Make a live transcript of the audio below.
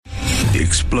The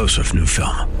explosive new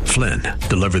film, Flynn,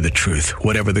 deliver the truth,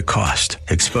 whatever the cost,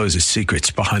 exposes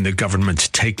secrets behind the government's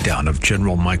takedown of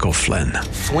General Michael Flynn.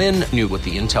 Flynn knew what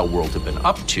the intel world had been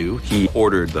up to. He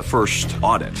ordered the first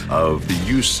audit of the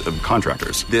use of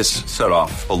contractors. This set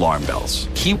off alarm bells.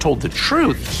 He told the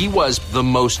truth. He was the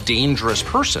most dangerous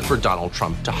person for Donald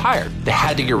Trump to hire. They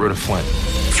had to get rid of Flynn.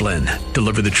 Flynn,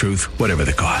 deliver the truth, whatever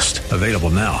the cost. Available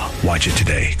now. Watch it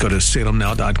today. Go to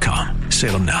salemnow.com.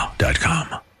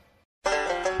 salemnow.com.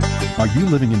 Are you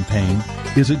living in pain?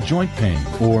 Is it joint pain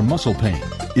or muscle pain?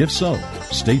 If so,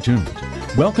 stay tuned.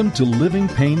 Welcome to Living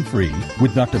Pain Free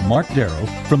with Dr. Mark Darrow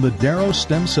from the Darrow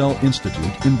Stem Cell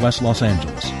Institute in West Los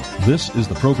Angeles. This is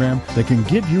the program that can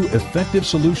give you effective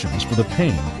solutions for the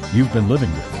pain you've been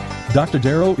living with. Dr.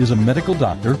 Darrow is a medical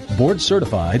doctor, board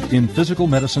certified in physical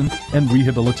medicine and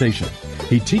rehabilitation.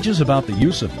 He teaches about the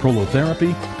use of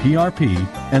prolotherapy, PRP,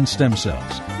 and stem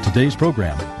cells. Today's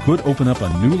program could open up a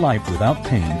new life without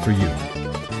pain for you.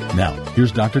 Now,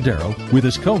 here's Dr. Darrow with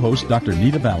his co-host, Dr.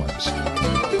 Nita Valens.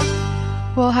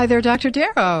 Well, hi there, Dr.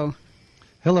 Darrow.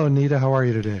 Hello, Nita. How are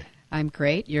you today? I'm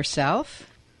great. Yourself?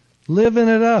 Living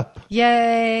it up.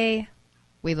 Yay.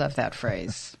 We love that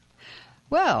phrase.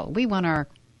 Well, we want our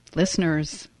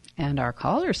listeners and our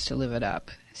callers to live it up.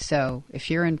 So if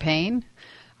you're in pain,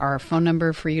 our phone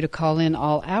number for you to call in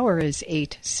all hour is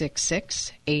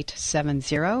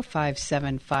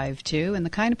 866-870-5752. And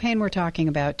the kind of pain we're talking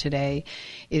about today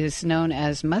is known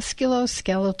as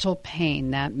musculoskeletal pain.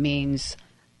 That means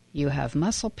you have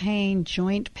muscle pain,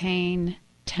 joint pain,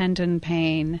 tendon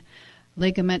pain,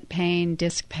 ligament pain,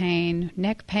 disc pain,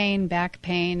 neck pain, back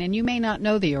pain, and you may not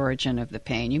know the origin of the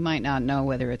pain. You might not know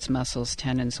whether it's muscles,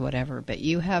 tendons, whatever, but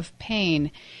you have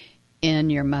pain in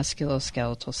your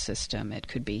musculoskeletal system. It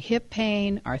could be hip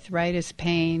pain, arthritis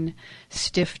pain,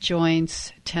 stiff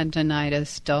joints,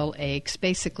 tendonitis, dull aches,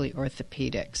 basically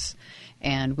orthopedics.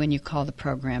 And when you call the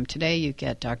program today, you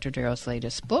get Dr. Darrow's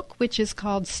latest book, which is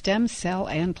called Stem Cell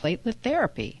and Platelet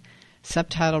Therapy,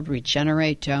 subtitled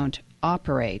Regenerate, Don't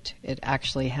Operate. It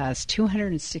actually has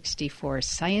 264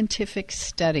 scientific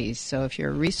studies. So if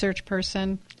you're a research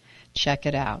person, check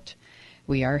it out.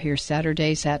 We are here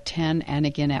Saturdays at 10 and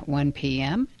again at 1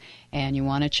 p.m. And you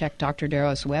want to check Dr.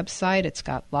 Darrow's website. It's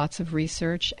got lots of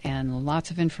research and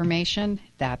lots of information.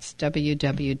 That's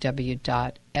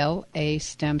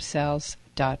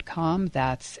www.lastemcells.com.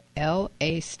 That's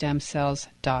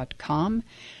lastemcells.com.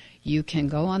 You can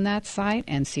go on that site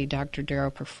and see Dr. Darrow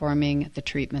performing the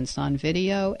treatments on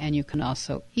video, and you can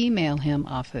also email him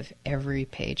off of every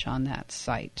page on that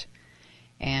site.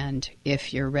 And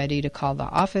if you're ready to call the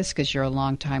office because you're a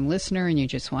long-time listener and you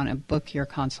just want to book your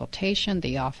consultation,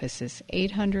 the office is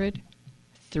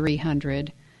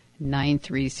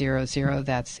 800-300-9300.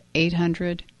 That's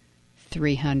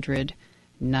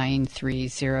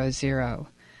 800-300-9300.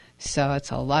 So it's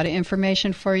a lot of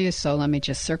information for you. So let me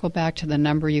just circle back to the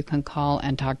number you can call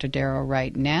and talk to Darrow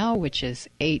right now, which is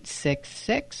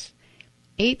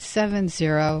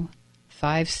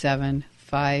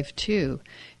 866-870-5752.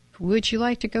 Would you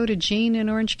like to go to Gene in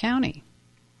Orange County?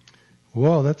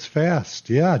 Whoa, that's fast.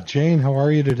 Yeah, Jane, how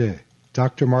are you today?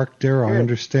 Dr. Mark Darrow, I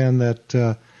understand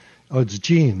that, it's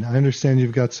Gene. I understand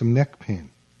you've got some neck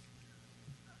pain.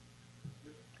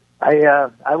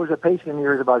 I was a patient of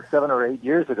yours about 7 or 8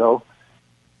 years ago.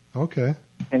 Okay.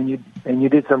 And you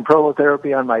did some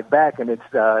prolotherapy on my back, and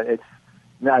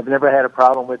I've never had a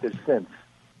problem with it since.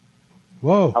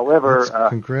 Whoa. However,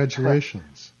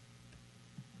 congratulations.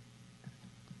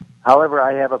 However,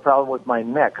 I have a problem with my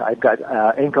neck. I've got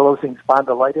ankylosing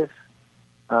spondylitis.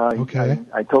 Okay.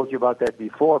 I told you about that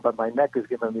before, but my neck is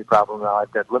giving me a problem now. I've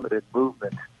got limited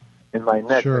movement in my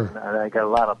neck, Sure. and I got a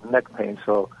lot of neck pain.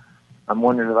 So I'm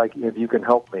wondering if you can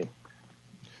help me.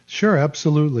 Sure,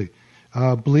 absolutely.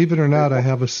 Believe it or not, I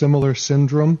have a similar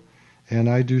syndrome, and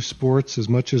I do sports as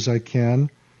much as I can.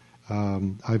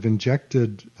 I've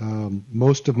injected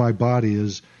most of my body,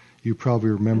 as you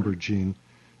probably remember, Gene.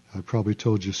 I probably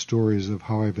told you stories of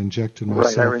how I've injected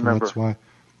myself, right, I remember. And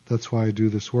that's why I do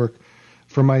this work.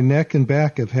 For my neck and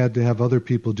back, I've had to have other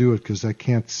people do it because I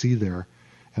can't see there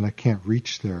and I can't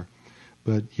reach there.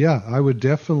 But yeah, I would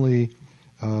definitely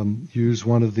use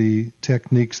one of the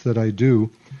techniques that I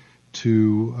do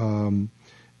to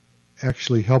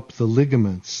actually help the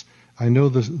ligaments. I know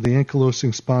the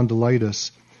ankylosing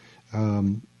spondylitis,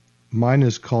 mine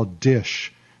is called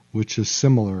DISH, which is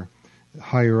similar,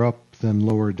 higher up than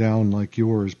lower down like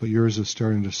yours, but yours is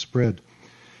starting to spread.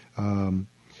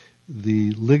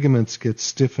 The ligaments get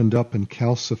stiffened up and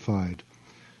calcified,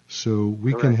 so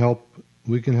we can help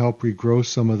regrow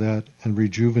some of that and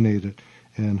rejuvenate it,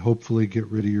 and hopefully get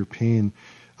rid of your pain.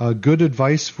 Good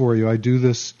advice for you. I do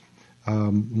this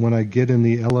When I get in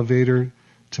the elevator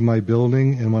to my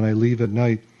building and when I leave at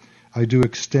night, I do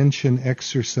extension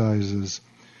exercises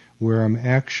where I'm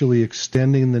actually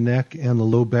extending the neck and the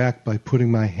low back by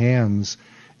putting my hands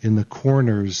in the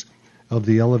corners of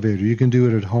the elevator. You can do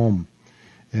it at home.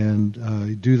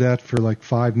 And do that for like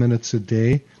 5 minutes a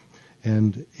day.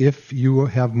 And if you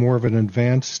have more of an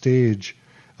advanced stage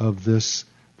of this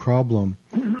problem,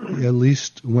 at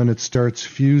least when it starts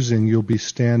fusing, you'll be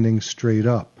standing straight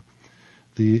up.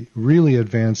 The really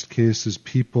advanced cases,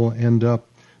 people end up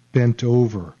bent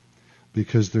over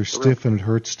because they're stiff and it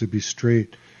hurts to be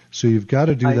straight. So you've got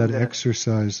to do that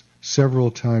exercise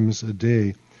several times a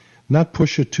day. Not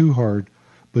push it too hard,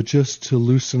 but just to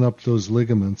loosen up those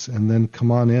ligaments and then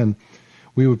come on in.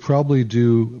 We would probably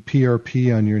do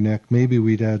PRP on your neck. Maybe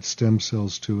we'd add stem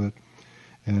cells to it.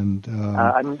 And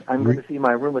I'm going to see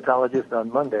my rheumatologist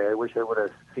on Monday. I wish I would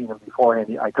have seen him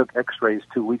beforehand. I took x-rays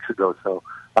 2 weeks ago, so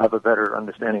I have a better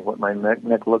understanding what my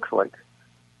neck looks like.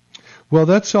 Well,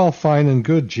 that's all fine and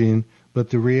good, Gene, but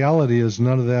the reality is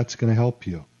none of that's going to help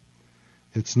you.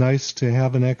 It's nice to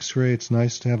have an x-ray. It's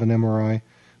nice to have an MRI.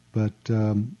 But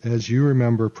as you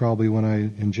remember, probably when I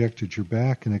injected your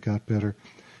back and it got better,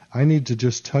 I need to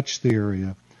just touch the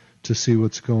area to see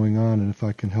what's going on and if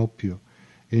I can help you.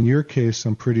 In your case,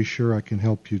 I'm pretty sure I can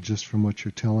help you just from what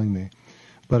you're telling me.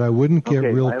 But I wouldn't get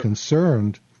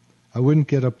concerned. I wouldn't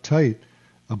get uptight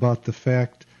about the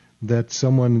fact that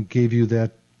someone gave you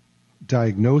that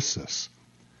diagnosis.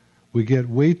 We get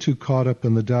way too caught up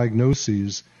in the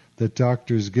diagnoses that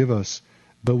doctors give us,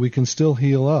 but we can still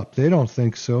heal up. They don't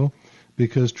think so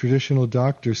because traditional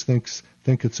doctors think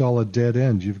it's all a dead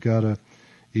end. You've got to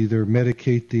either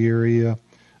medicate the area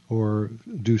or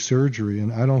do surgery,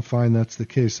 and I don't find that's the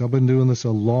case. I've been doing this a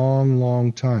long,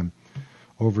 long time,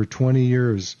 over 20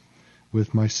 years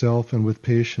with myself and with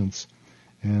patients,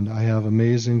 and I have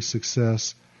amazing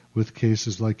success with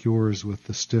cases like yours with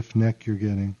the stiff neck you're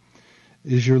getting.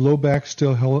 Is your low back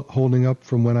still holding up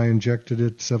from when I injected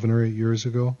it 7 or 8 years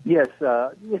ago? Yes,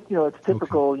 it's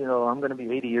typical. Okay. I'm going to be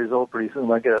 80 years old pretty soon.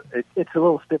 It's a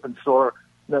little stiff and sore,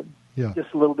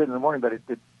 just a little bit in the morning, but it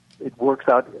works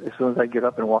out as soon as I get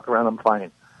up and walk around. I'm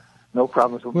fine. No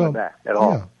problems with my back at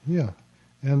all. Yeah.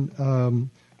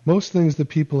 And most things that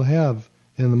people have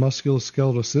in the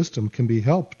musculoskeletal system can be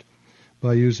helped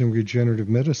by using regenerative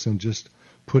medicine, just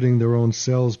putting their own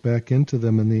cells back into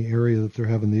them in the area that they're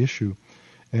having the issue,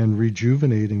 and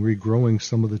rejuvenating, regrowing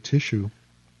some of the tissue.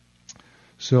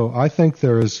 So I think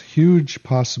there is huge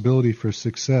possibility for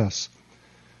success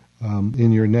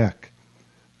in your neck.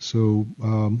 So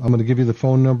I'm going to give you the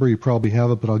phone number. You probably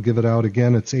have it, but I'll give it out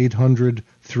again. It's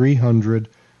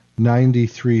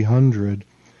 800-300-9300,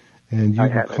 and you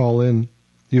can call in.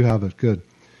 You have it. Good.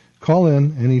 Call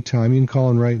in anytime. You can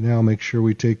call in right now. Make sure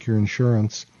we take your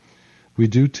insurance. We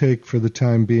do take, for the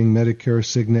time being, Medicare,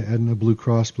 Cigna, Aetna, Blue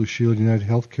Cross, Blue Shield, United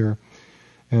Healthcare.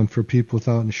 And for people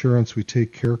without insurance, we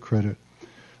take care credit.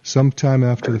 Sometime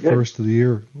after the first of the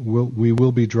year, we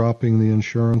will be dropping the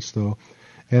insurance, though.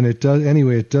 And it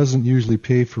doesn't usually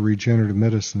pay for regenerative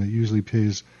medicine. It usually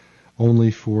pays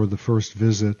only for the first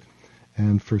visit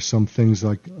and for some things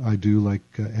like I do, like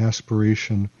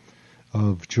aspiration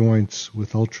of joints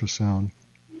with ultrasound.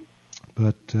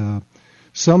 But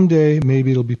someday,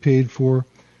 maybe it'll be paid for.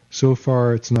 So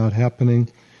far, it's not happening.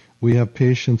 We have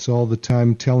patients all the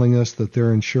time telling us that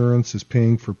their insurance is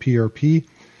paying for PRP,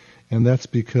 and that's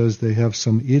because they have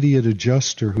some idiot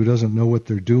adjuster who doesn't know what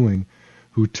they're doing,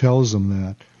 who tells them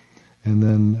that. And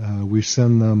then we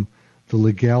send them the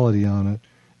legality on it,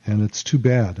 and it's too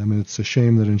bad. I mean, it's a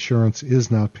shame that insurance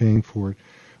is not paying for it.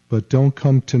 But don't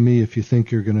come to me if you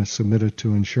think you're going to submit it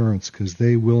to insurance, because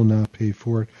they will not pay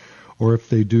for it. Or if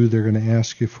they do, they're going to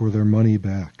ask you for their money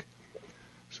back.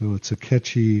 So it's a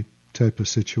catchy type of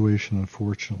situation,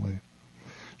 unfortunately.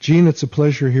 Gene, it's a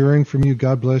pleasure hearing from you.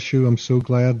 God bless you. I'm so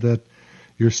glad that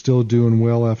you're still doing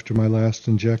well after my last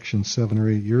injection 7 or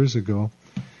 8 years ago.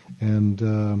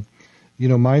 And,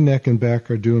 my neck and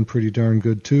back are doing pretty darn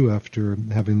good, too, after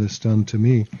having this done to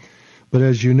me. But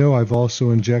as you know, I've also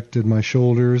injected my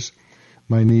shoulders,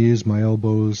 my knees, my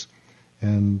elbows,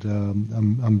 and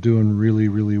I'm doing really,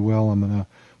 really well. I'm going to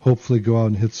hopefully go out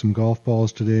and hit some golf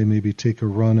balls today, maybe take a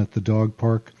run at the dog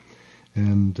park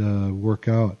and work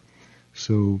out.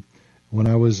 So when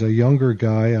I was a younger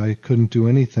guy, I couldn't do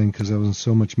anything because I was in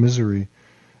so much misery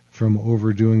from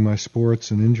overdoing my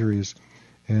sports and injuries.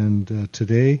 And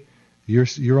today,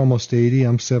 you're almost 80,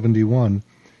 I'm 71,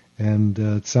 and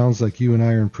it sounds like you and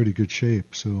I are in pretty good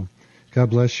shape. So God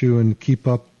bless you, and keep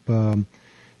up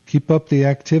the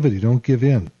activity. Don't give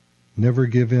in. Never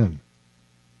give in.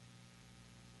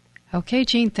 Okay,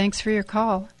 Gene, thanks for your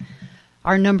call.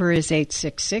 Our number is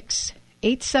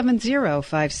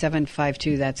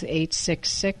 866-870-5752. That's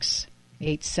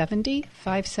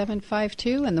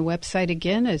 866-870-5752. And the website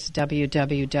again is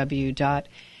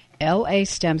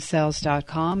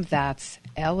www.lastemcells.com. That's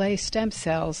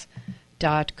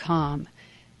lastemcells.com.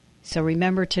 So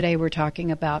remember, today we're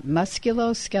talking about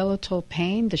musculoskeletal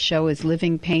pain. The show is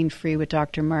Living Pain Free with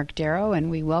Dr. Mark Darrow, and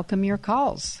we welcome your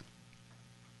calls.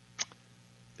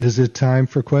 Is it time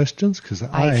for questions? Because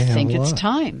I think it's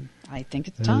time. I think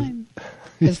it's time.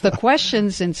 Because the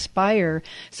questions inspire.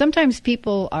 Sometimes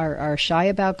people are shy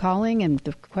about calling, and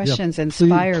the questions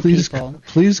inspire people.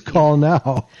 Please call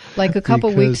now. Like a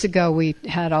couple weeks ago, we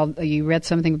had you read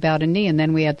something about a knee, and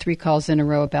then we had 3 calls in a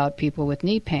row about people with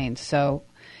knee pain. So,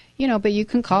 but you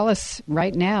can call us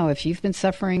right now if you've been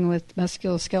suffering with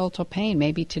musculoskeletal pain.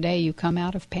 Maybe today you come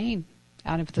out of pain,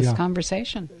 out of this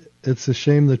conversation. It's a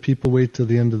shame that people wait till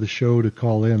the end of the show to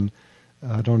call in.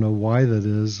 I don't know why that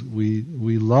is.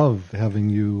 We love having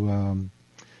you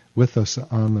with us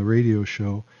on the radio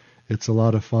show. It's a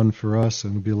lot of fun for us,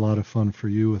 and it'll be a lot of fun for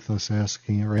you with us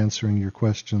asking or answering your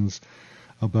questions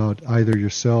about either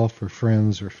yourself or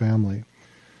friends or family.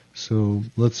 So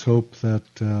let's hope that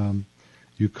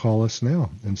you call us now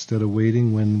instead of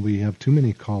waiting when we have too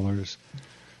many callers.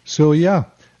 So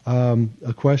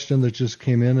a question that just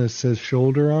came in, it says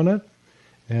shoulder on it.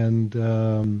 And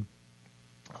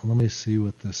let me see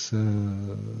what this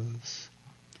says.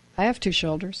 I have 2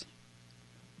 shoulders.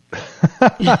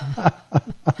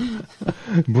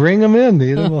 Bring them in,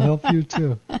 Nita. We'll help you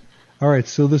too. All right,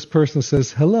 so this person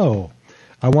says, hello.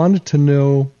 I wanted to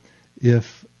know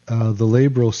if the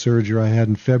labral surgery I had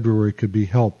in February could be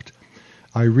helped.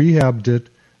 I rehabbed it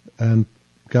and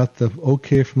got the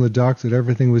okay from the doctor that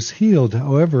everything was healed.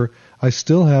 However, I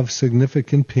still have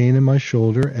significant pain in my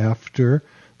shoulder after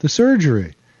the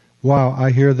surgery. Wow,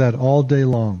 I hear that all day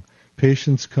long.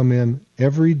 Patients come in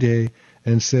every day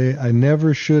and say, I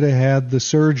never should have had the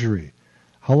surgery.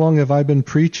 How long have I been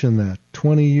preaching that?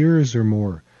 20 years or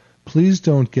more. Please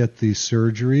don't get these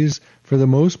surgeries. For the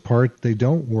most part, they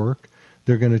don't work.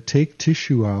 They're going to take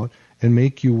tissue out and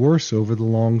make you worse over the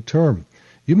long term.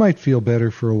 You might feel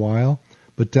better for a while,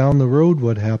 but down the road,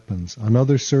 what happens?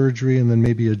 Another surgery and then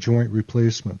maybe a joint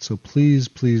replacement. So please,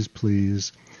 please,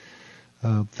 please,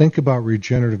 think about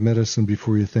regenerative medicine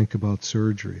before you think about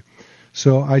surgery.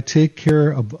 So I take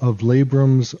care of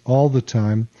labrums all the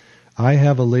time. I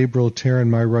have a labral tear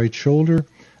in my right shoulder.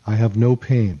 I have no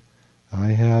pain. I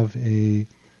have 2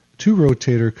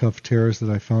 rotator cuff tears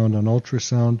that I found on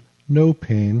ultrasound. No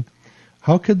pain.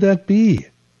 How could that be?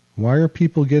 Why are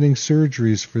people getting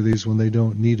surgeries for these when they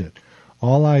don't need it?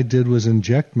 All I did was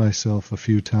inject myself a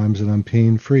few times and I'm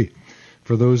pain-free.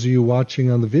 For those of you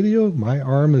watching on the video, my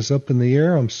arm is up in the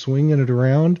air. I'm swinging it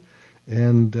around,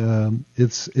 and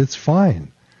it's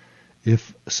fine.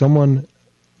 If someone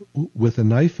with a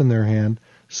knife in their hand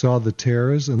saw the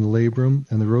tears in the labrum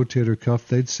and the rotator cuff,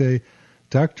 they'd say,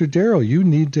 Dr. Darrow, you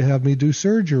need to have me do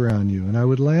surgery on you, and I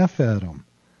would laugh at them.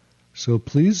 So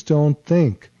please don't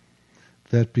think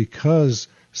that because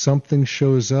something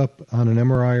shows up on an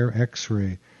MRI or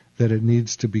X-ray that it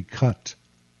needs to be cut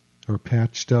or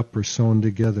patched up or sewn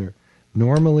together.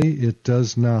 Normally, it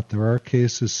does not. There are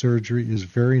cases surgery is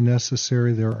very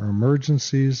necessary. There are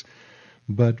emergencies.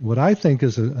 But what I think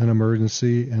is an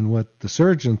emergency and what the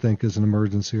surgeon thinks is an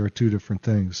emergency are 2 different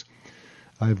things.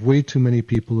 I have way too many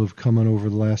people who have come in over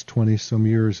the last 20-some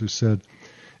years who said,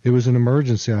 it was an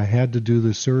emergency. I had to do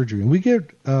the surgery. And we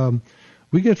get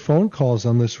phone calls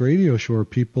on this radio show where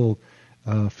people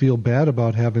feel bad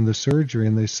about having the surgery,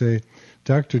 and they say,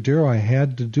 Dr. Darrow, I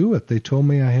had to do it. They told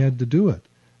me I had to do it.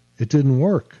 It didn't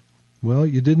work. Well,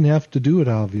 you didn't have to do it,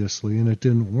 obviously, and it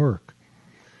didn't work.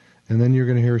 And then you're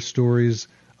going to hear stories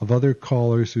of other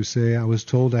callers who say, I was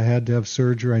told I had to have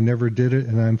surgery, I never did it,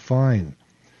 and I'm fine.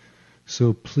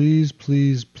 So please,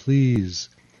 please, please,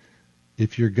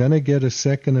 if you're going to get a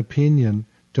second opinion,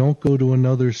 don't go to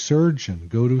another surgeon.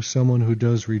 Go to someone who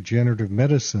does regenerative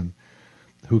medicine,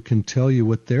 who can tell you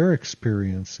what their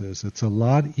experience is. It's a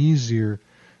lot easier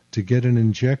to get an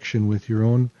injection with your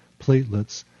own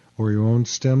platelets or your own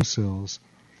stem cells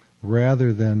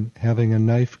rather than having a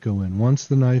knife go in. Once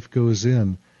the knife goes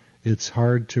in, it's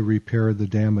hard to repair the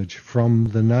damage from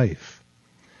the knife.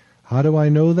 How do I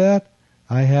know that?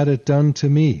 I had it done to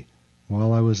me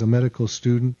while I was a medical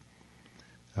student.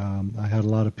 I had a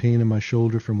lot of pain in my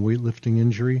shoulder from weightlifting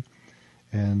injury.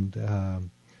 And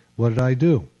what did I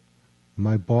do?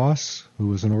 My boss, who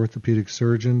was an orthopedic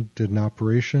surgeon, did an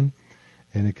operation,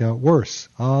 and it got worse,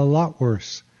 a lot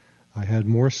worse. I had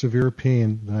more severe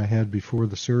pain than I had before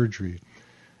the surgery.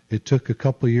 It took a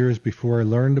couple of years before I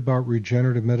learned about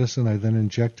regenerative medicine. I then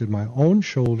injected my own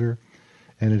shoulder,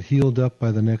 and it healed up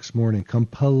by the next morning,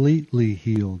 completely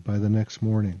healed by the next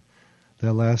morning.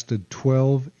 That lasted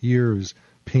 12 years,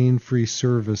 pain-free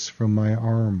service from my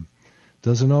arm.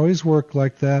 Doesn't always work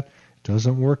like that.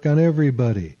 Doesn't work on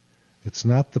everybody. It's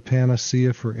not the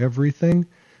panacea for everything,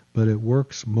 but it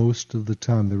works most of the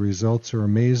time. The results are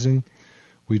amazing.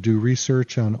 We do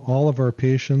research on all of our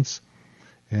patients,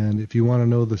 and if you want to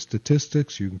know the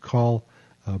statistics, you can call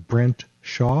Brent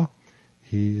Shaw.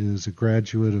 He is a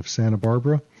graduate of Santa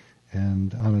Barbara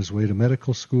and on his way to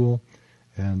medical school,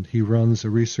 and he runs a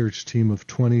research team of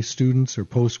 20 students or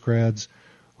postgrads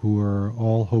who are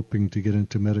all hoping to get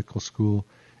into medical school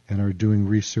and are doing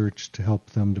research to help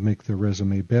them to make their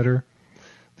resume better.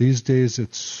 These days,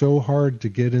 it's so hard to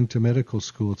get into medical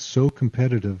school. It's so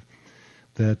competitive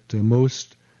that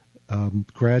most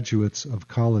graduates of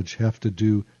college have to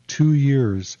do 2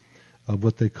 years of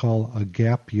what they call a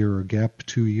gap year or gap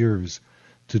 2 years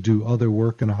to do other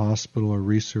work in a hospital or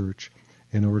research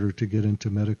in order to get into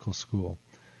medical school.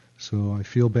 So I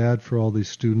feel bad for all these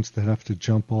students that have to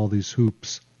jump all these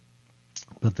hoops,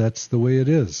 but that's the way it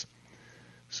is.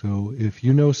 So if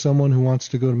you know someone who wants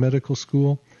to go to medical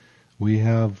school, we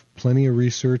have plenty of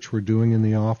research we're doing in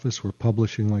the office. We're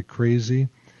publishing like crazy,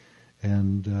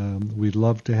 and we'd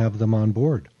love to have them on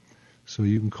board. So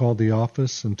you can call the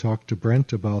office and talk to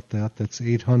Brent about that. That's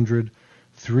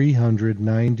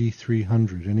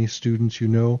 800-300-9300. Any students you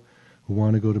know who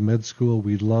want to go to med school,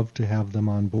 we'd love to have them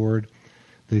on board.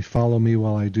 They follow me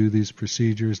while I do these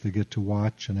procedures. They get to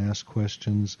watch and ask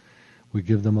questions. We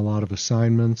give them a lot of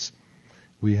assignments.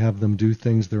 We have them do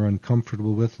things they're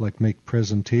uncomfortable with, like make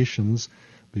presentations,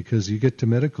 because you get to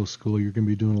medical school, you're going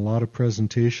to be doing a lot of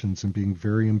presentations and being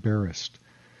very embarrassed.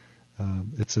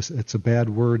 It's a bad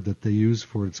word that they use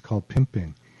for it. It's called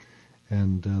pimping.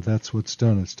 And that's what's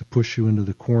done. It's to push you into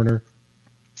the corner,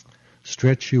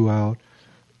 stretch you out,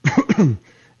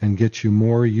 and get you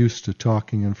more used to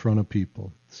talking in front of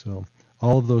people. So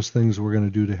all of those things we're going to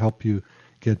do to help you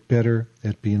get better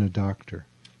at being a doctor.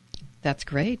 That's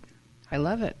great. I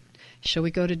love it. Shall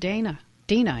we go to Dana?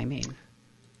 Dina, I mean.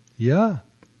 Yeah.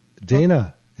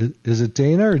 Dana. Is it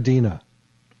Dana or Dina?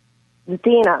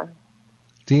 Dina.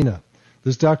 Dina.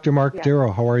 This is Dr. Mark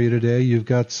Darrow. How are you today? You've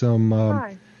got some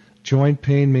joint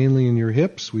pain, mainly in your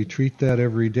hips. We treat that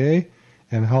every day.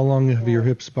 And how long have your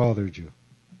hips bothered you?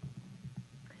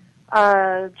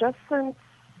 Just since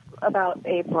about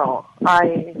April.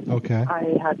 I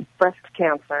had breast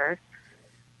cancer,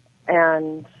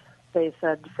 and they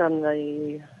said from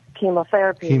the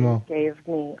chemotherapy gave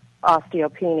me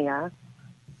osteopenia.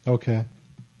 Okay.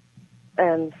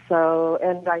 And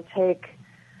I take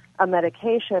a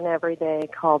medication every day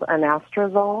called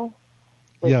anastrozole.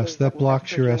 Yes, that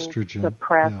blocks your estrogen.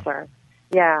 Suppressor.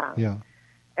 Yeah.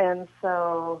 And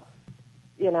so,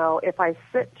 if I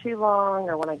sit too long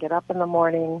or when I get up in the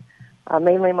morning,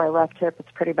 mainly my left hip,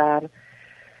 it's pretty bad.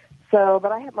 So,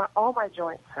 but I have all my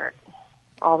joints hurt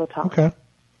all the time.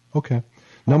 Okay.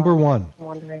 Number one,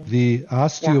 the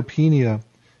osteopenia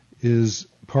is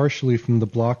partially from the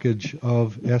blockage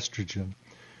of estrogen.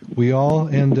 We all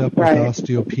end up with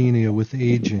osteopenia with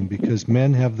aging because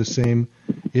men have the same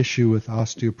issue with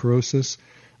osteoporosis.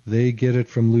 They get it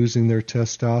from losing their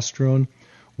testosterone.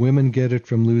 Women get it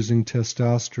from losing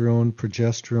testosterone,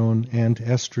 progesterone, and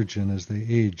estrogen as they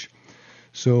age.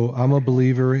 So I'm a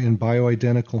believer in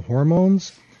bioidentical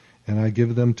hormones, and I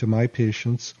give them to my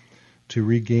patients to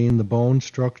regain the bone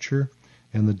structure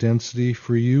and the density.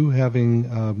 For you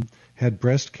having had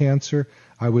breast cancer,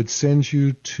 I would send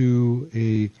you to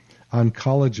a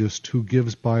oncologist who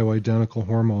gives bioidentical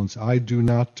hormones. I do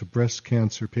not to breast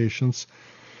cancer patients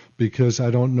because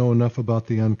I don't know enough about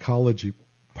the oncology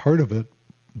part of it.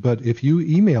 But if you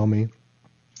email me,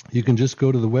 you can just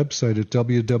go to the website at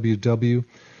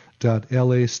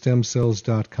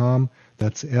www.lastemcells.com.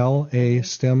 That's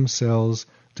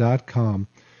lastemcells.com.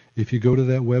 If you go to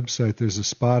that website, there's a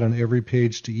spot on every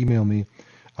page to email me.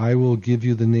 I will give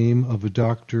you the name of a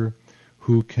doctor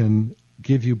who can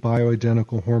give you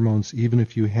bioidentical hormones even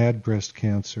if you had breast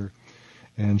cancer,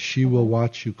 and she will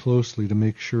watch you closely to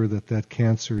make sure that that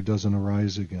cancer doesn't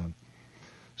arise again.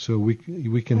 So we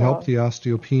can help the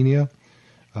osteopenia.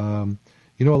 A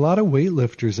lot of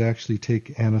weightlifters actually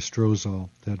take anastrozole,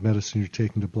 that medicine you're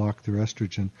taking to block their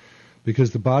estrogen,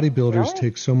 because the bodybuilders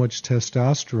take so much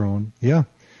testosterone. Yeah,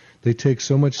 they take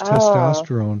so much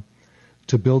testosterone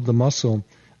to build the muscle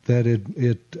that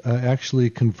it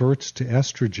actually converts to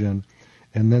estrogen,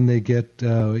 and then they get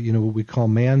what we call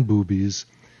man boobies,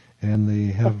 and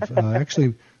they have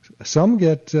actually some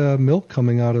get milk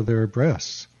coming out of their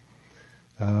breasts.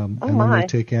 and then they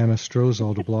take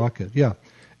anastrozole to block it. Yeah,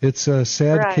 it's a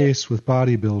sad case with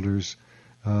bodybuilders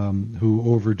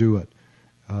who overdo it.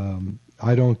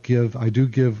 I do give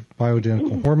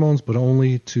bioidentical hormones, but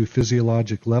only to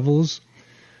physiologic levels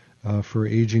for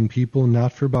aging people,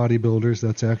 not for bodybuilders.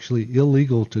 That's actually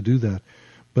illegal to do that.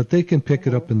 But they can pick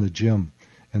it up in the gym,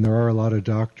 and there are a lot of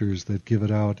doctors that give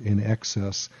it out in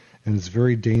excess, and it's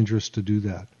very dangerous to do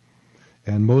that.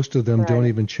 And most of them don't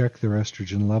even check their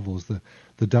estrogen levels.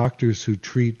 The doctors who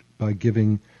treat by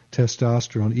giving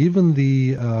testosterone, even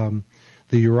the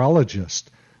urologist,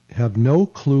 have no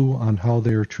clue on how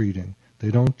they are treating. They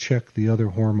don't check the other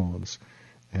hormones.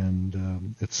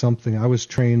 And it's something, I was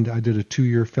trained, I did a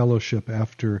 2-year fellowship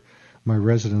after my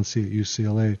residency at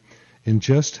UCLA in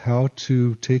just how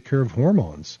to take care of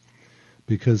hormones,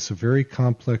 because it's a very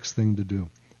complex thing to do.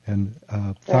 And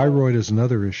thyroid is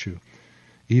another issue.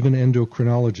 Even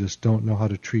endocrinologists don't know how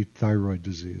to treat thyroid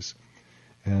disease.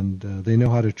 And they know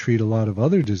how to treat a lot of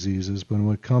other diseases, but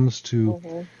when it comes to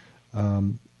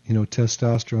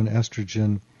testosterone,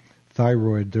 estrogen,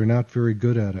 thyroid, they're not very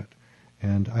good at it.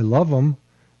 And I love them.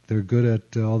 They're good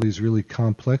at all these really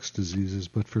complex diseases,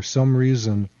 but for some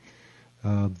reason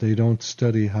they don't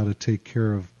study how to take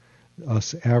care of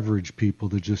us average people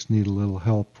that just need a little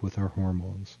help with our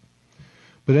hormones.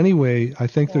 But anyway, I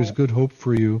think there's good hope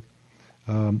for you.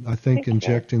 I think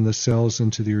injecting the cells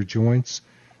into your joints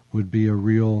would be a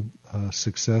real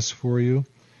success for you.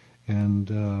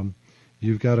 And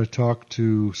you've got to talk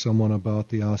to someone about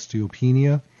the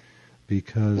osteopenia,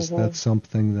 because that's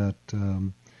something that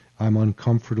I'm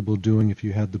uncomfortable doing if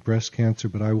you had the breast cancer.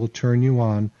 But I will turn you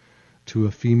on to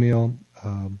a female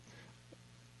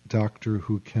doctor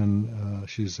who can,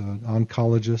 she's an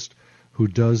oncologist who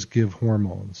does give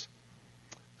hormones.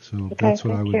 So that's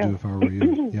what I would do if I were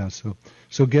you. Yeah, so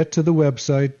get to the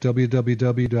website,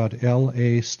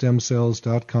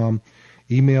 www.lastemcells.com.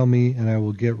 Email me, and I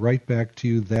will get right back to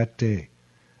you that day.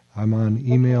 I'm on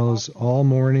emails all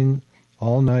morning,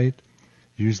 all night,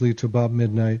 usually to about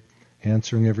midnight,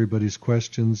 answering everybody's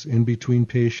questions, in between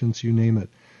patients, you name it.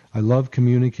 I love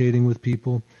communicating with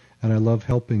people, and I love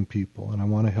helping people, and I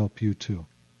want to help you too.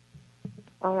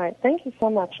 All right. Thank you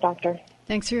so much, Doctor.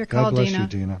 Thanks for your call, Dina. God bless you,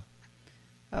 Dina.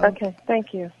 Okay,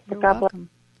 thank you. You're welcome.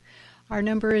 Our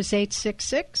number is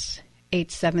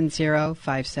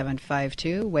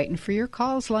 866-870-5752. Waiting for your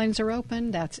calls. Lines are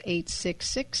open. That's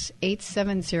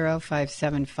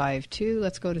 866-870-5752.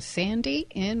 Let's go to Sandy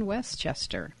in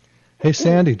Westchester. Hey,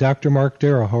 Sandy, Dr. Mark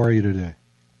Darrow, how are you today?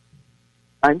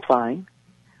 I'm fine.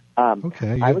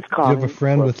 Okay. I was calling. You have a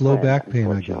friend with low back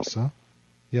pain, I guess, huh?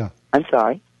 Yeah. I'm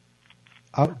sorry.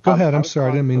 Go ahead. I'm sorry.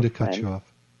 I didn't mean to cut you off.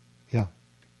 Yeah.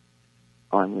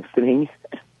 Oh, I'm listening.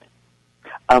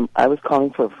 I was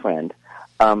calling for a friend.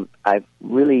 I've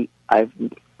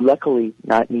luckily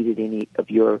not needed any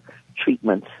of your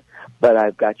treatments, but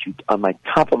I've got you on my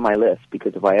top of my list,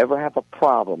 because if I ever have a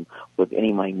problem with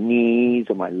any of my knees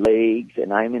or my legs,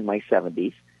 and I'm in my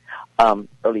 70s,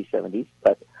 early 70s,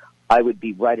 but I would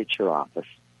be right at your office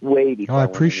way before. Oh, I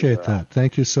appreciate that.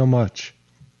 Thank you so much.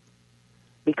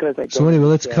 Because I don't. So anyway,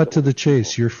 let's cut to the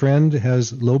chase. Your friend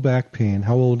has low back pain.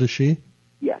 How old is she?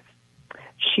 Yes.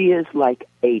 She is like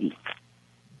 80.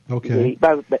 Okay.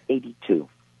 About 82.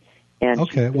 And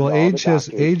okay. Well, age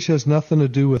has nothing to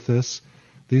do with this.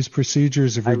 These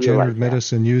procedures of regenerative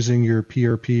medicine using your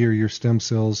PRP or your stem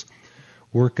cells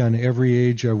work on every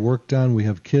age I've worked on. We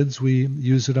have kids we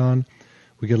use it on.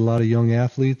 We get a lot of young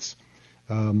athletes.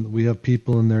 We have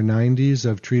people in their 90s.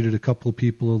 I've treated a couple of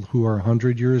people who are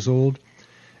 100 years old.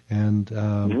 And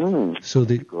so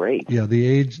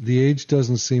the age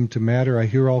doesn't seem to matter. I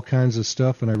hear all kinds of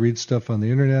stuff, and I read stuff on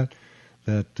the internet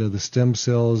that the stem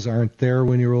cells aren't there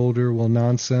when you're older. Well,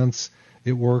 nonsense.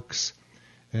 It works.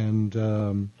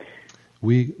 And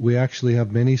we actually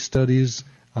have many studies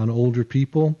on older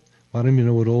people. I don't even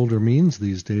know what older means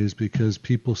these days, because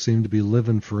people seem to be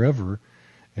living forever,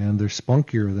 and they're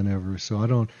spunkier than ever.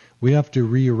 So we have to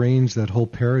rearrange that whole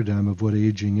paradigm of what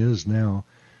aging is now.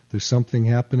 There's something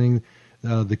happening.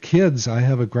 The kids, I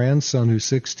have a grandson who's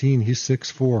 16. He's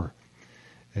 6'4".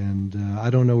 And I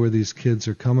don't know where these kids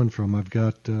are coming from. I've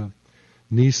got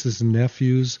nieces and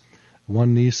nephews.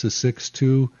 One niece is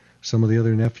 6'2". Some of the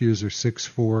other nephews are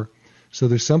 6'4". So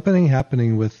there's something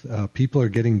happening with people are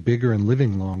getting bigger and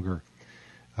living longer.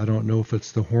 I don't know if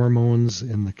it's the hormones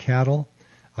in the cattle.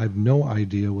 I have no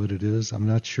idea what it is. I'm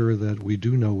not sure that we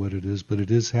do know what it is, but it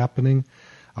is happening.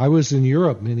 I was in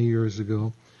Europe many years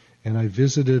ago, and I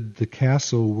visited the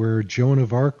castle where Joan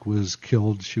of Arc was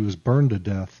killed. She was burned to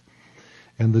death.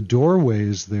 And the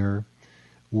doorways there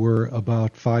were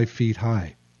about 5 feet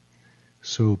high.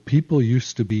 So people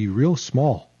used to be real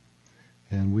small,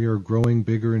 and we are growing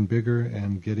bigger and bigger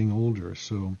and getting older.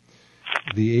 So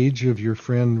the age of your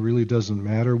friend really doesn't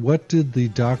matter. What did the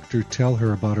doctor tell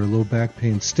her about her low back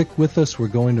pain? Stick with us. We're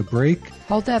going to break.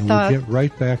 Hold that thought. We'll get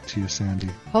right back to you, Sandy.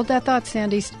 Hold that thought,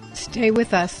 Sandy. Stay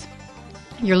with us.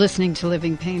 You're listening to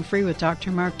Living Pain-Free with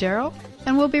Dr. Mark Darrow,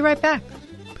 and we'll be right back.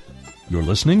 You're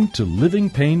listening to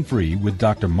Living Pain-Free with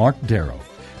Dr. Mark Darrow.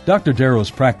 Dr.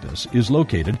 Darrow's practice is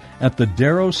located at the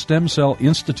Darrow Stem Cell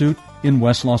Institute in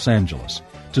West Los Angeles.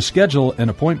 To schedule an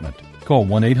appointment, call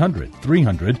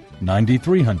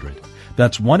 1-800-300-9300.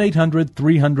 That's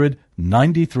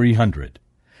 1-800-300-9300.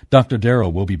 Dr. Darrow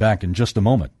will be back in just a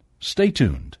moment. Stay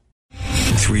tuned.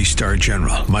 3-star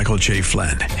General Michael J.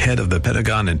 Flynn, head of the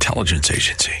Pentagon Intelligence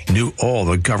Agency, knew all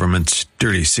the government's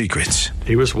dirty secrets.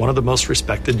 He was one of the most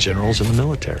respected generals in the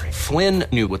military. Flynn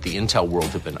knew what the intel world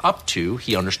had been up to.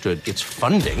 He understood its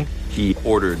funding. He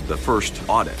ordered the first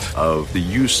audit of the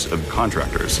use of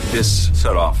contractors. This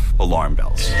set off alarm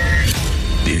bells.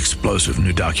 The explosive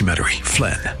new documentary,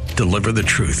 Flynn, Deliver the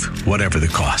Truth, Whatever the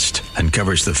Cost,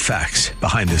 uncovers the facts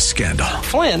behind this scandal.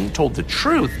 Flynn told the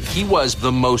truth. He was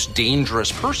the most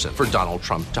dangerous person for Donald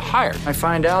Trump to hire. I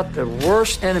find out the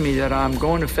worst enemy that I'm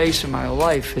going to face in my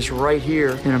life is right here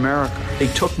in America. They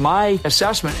took my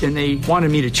assessment and they wanted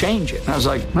me to change it. And I was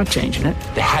like, I'm not changing it.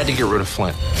 They had to get rid of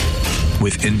Flynn.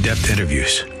 With in-depth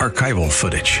interviews, archival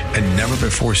footage, and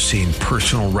never-before-seen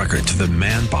personal records of the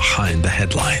man behind the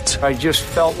headlines. I just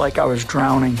felt like I was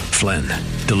drowning. Flynn,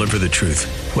 Deliver the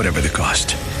Truth, Whatever the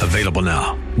Cost. Available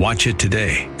now. Watch it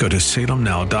today. Go to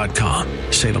salemnow.com.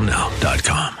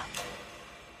 salemnow.com.